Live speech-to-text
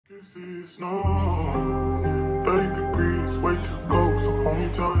It's not 30 degrees, way too cold, so hold me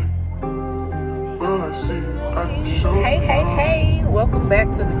tight. Well, I see you at the show. Hey, welcome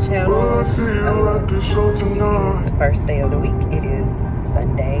back to the channel. Well, I see you at the show tonight. It is the first day of the week. It is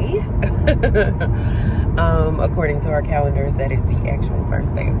Sunday. According to our calendars, that is the actual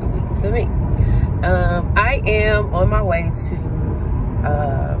first day of the week to me. I am on my way to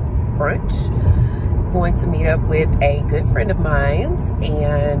brunch. Going to meet up with a good friend of mine,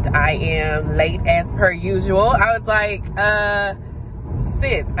 and I am late as per usual. I was like,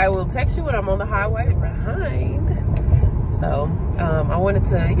 sis, I will text you when I'm on the highway behind. So I wanted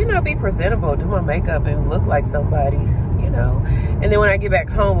to, you know, be presentable, do my makeup and look like somebody, you know. And then when I get back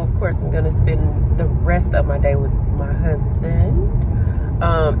home, of course, I'm gonna spend the rest of my day with my husband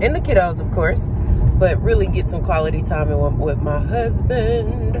and the kiddos, of course, but really get some quality time with my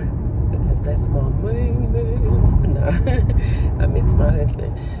husband. That's my main man. No, I miss my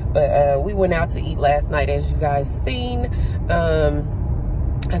husband. But we went out to eat last night, as you guys seen. I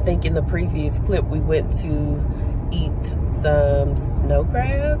think in the previous clip we went to eat some snow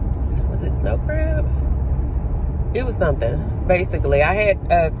crabs. Was it snow crab? It was something. Basically, I had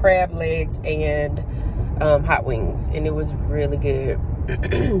crab legs and hot wings, and it was really good.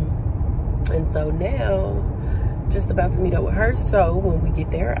 And so now, just about to meet up with her, so when we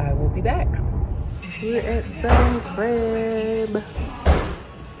get there I will be back. We're at Southern Crab.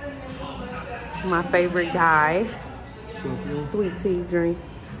 My favorite guy. Sweet tea drinks,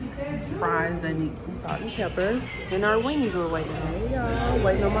 fries, and eat some salt and pepper. And our wings were waiting. Hey y'all,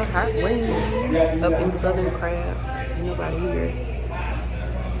 waiting on my hot wings up in Southern Crab. Ain't nobody here.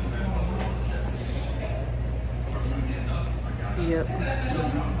 Yep.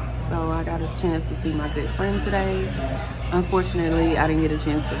 So I got a chance to see my good friend today. Unfortunately, I didn't get a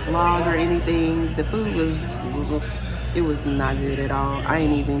chance to vlog or anything. The food was not good at all. I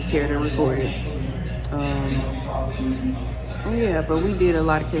didn't even care to record it. Yeah, but we did a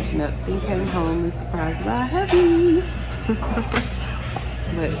lot of catching up. Then came home and surprised by Hubby.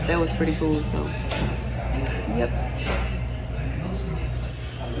 But that was pretty cool, so yep.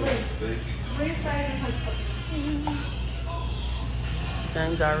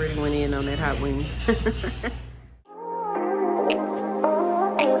 James already went in on that hot wing.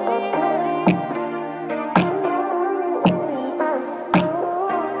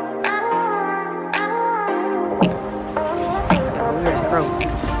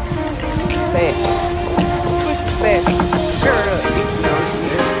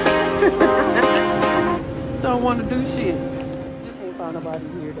 Don't want to do shit. Just can't find nobody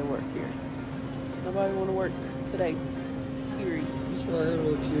here to work here. Nobody want to work today. Period. She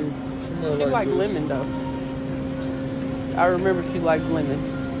like lemon though. I remember she liked lemon.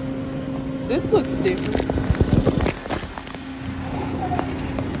 This looks different.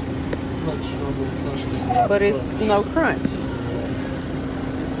 But it's no crunch.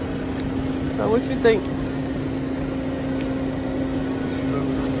 So what you think?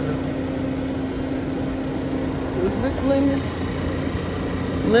 Is this lemon?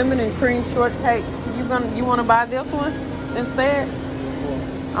 Lemon and cream shortcake. You want to buy this one instead?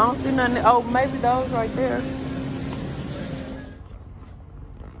 I don't see nothing. Oh, maybe those right there.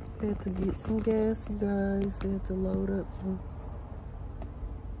 Had to get some gas, you guys. Had to load up.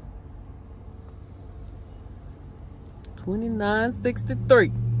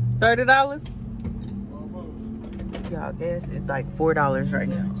 $29.63. $30. Y'all, gas is like $4 right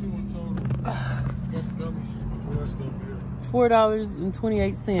now.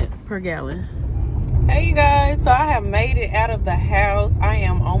 $4.28 per gallon. Hey you guys, so I have made it out of the house. I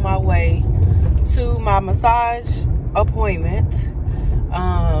am on my way to my massage appointment.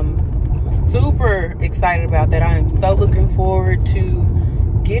 Super excited about that. I am so looking forward to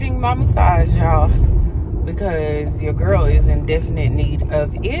getting my massage, y'all, because your girl is in definite need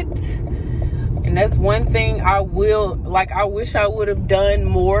of it. And that's one thing I wish I would have done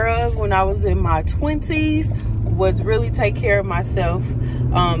more of when I was in my 20s, was really take care of myself,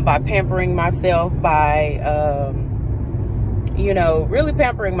 by pampering myself, by you know, really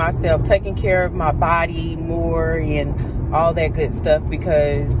pampering myself, taking care of my body more and all that good stuff,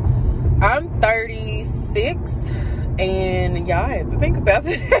 because I'm 36 and y'all have to think about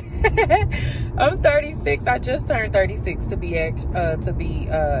that. I'm 36. I just turned 36 to be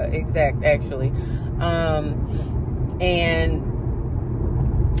exact, actually. And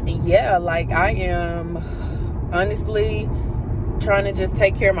yeah, like I am honestly trying to just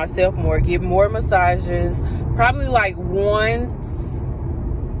take care of myself more, get more massages, probably like one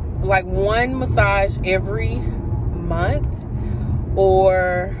massage every month,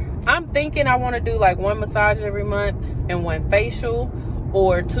 or I'm thinking I want to do like one massage every month and one facial,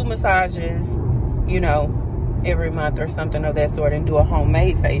 or 2 massages, you know, every month or something of that sort, and do a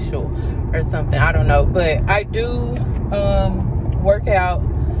homemade facial or something. I don't know, but I do work out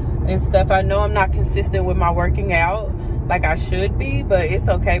and stuff. I know I'm not consistent with my working out like I should be, but it's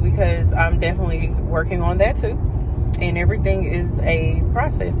okay because I'm definitely working on that too. And everything is a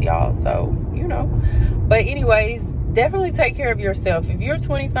process, y'all. So, you know. But anyways, definitely take care of yourself. If you're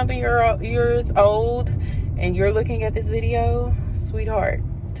 20-something years old and you're looking at this video, sweetheart,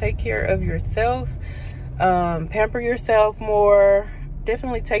 take care of yourself. Pamper yourself more.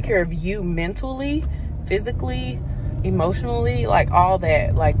 Definitely take care of you mentally, physically, emotionally, like all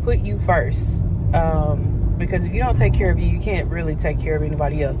that. Like, put you first. Because if you don't take care of you, you can't really take care of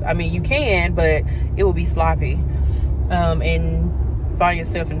anybody else. I mean, you can, but it will be sloppy. And find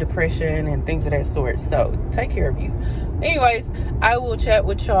yourself in depression and things of that sort. So take care of you. Anyways, I will chat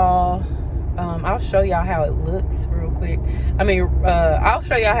with y'all. I'll show y'all how it looks real quick. I mean, I'll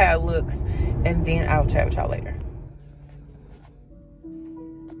show y'all how it looks, and then I'll chat with y'all later.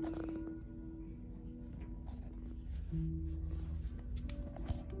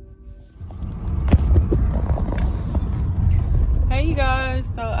 Hey you guys,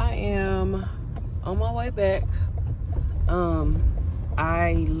 so I am on my way back.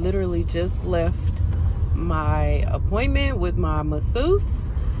 I literally just left my appointment with my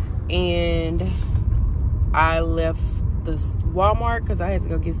masseuse, and I left the Walmart because I had to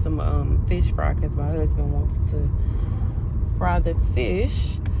go get some fish fry because my husband wants to fry the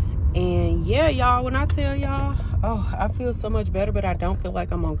fish. And yeah, y'all, when I tell y'all, oh, I feel so much better, but I don't feel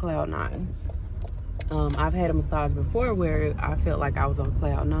like I'm on cloud 9. I've had a massage before where I felt like I was on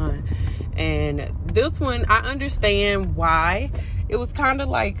cloud 9, and this one, I understand why. It was kind of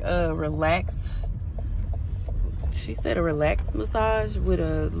like a relaxed, she said a relaxed massage with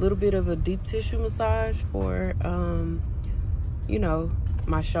a little bit of a deep tissue massage for you know,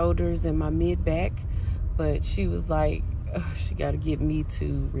 my shoulders and my mid back. But she was like, she got to get me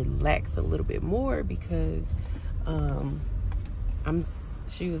to relax a little bit more because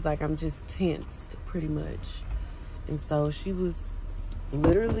she was like, I'm just tensed pretty much. And so she was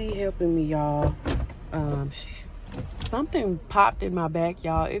literally helping me, y'all. Something popped in my back,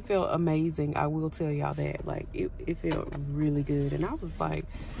 y'all. It felt amazing. I will tell y'all that. Like, it felt really good. And I was like,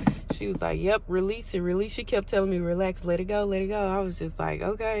 she was like, yep, release it, release. She kept telling me, relax, let it go, let it go. I was just like,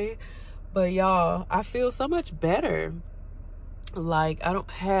 okay. But y'all, I feel so much better. Like,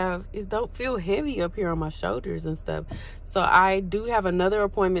 it don't feel heavy up here on my shoulders and stuff. So I do have another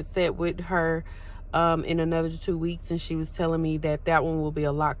appointment set with her in another 2 weeks, and she was telling me that one will be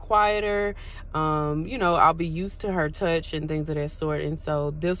a lot quieter. You know, I'll be used to her touch and things of that sort. And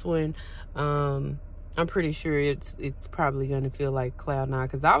so this one, I'm pretty sure it's probably gonna feel like cloud 9,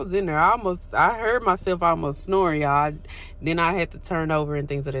 because I was in there, I heard myself almost snoring, y'all. Then I had to turn over and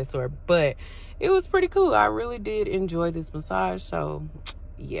things of that sort. But it was pretty cool. I really did enjoy this massage. So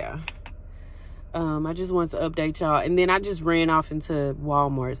yeah, I just wanted to update y'all. And then I just ran off into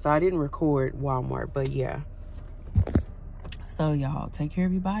Walmart, so I didn't record Walmart. But yeah, so y'all, take care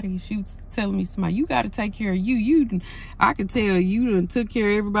of your body. She was telling me, somebody, you got to take care of you. I could tell you done took care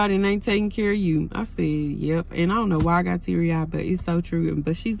of everybody and ain't taking care of you. I said, yep. And I don't know why I got teary-eyed, but it's so true.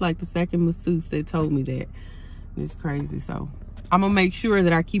 But she's like the second masseuse that told me that. It's crazy. So I'm gonna make sure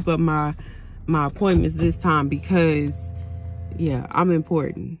that I keep up my appointments this time, because yeah, I'm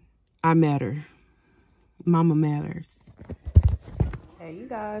important. I matter. Mama matters. Hey you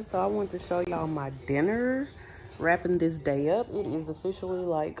guys, so I want to show y'all my dinner, wrapping this day up. It is officially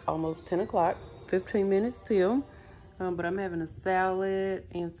like almost 10 o'clock, 15 minutes till, but I'm having a salad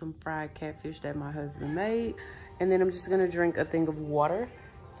and some fried catfish that my husband made, and then I'm just gonna drink a thing of water.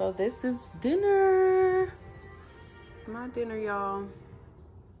 So this is dinner, my dinner, y'all.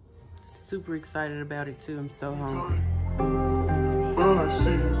 Super excited about it too. I'm so hungry. Will I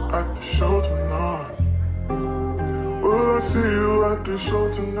see you at the show tonight? Will I see you at the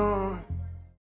show tonight?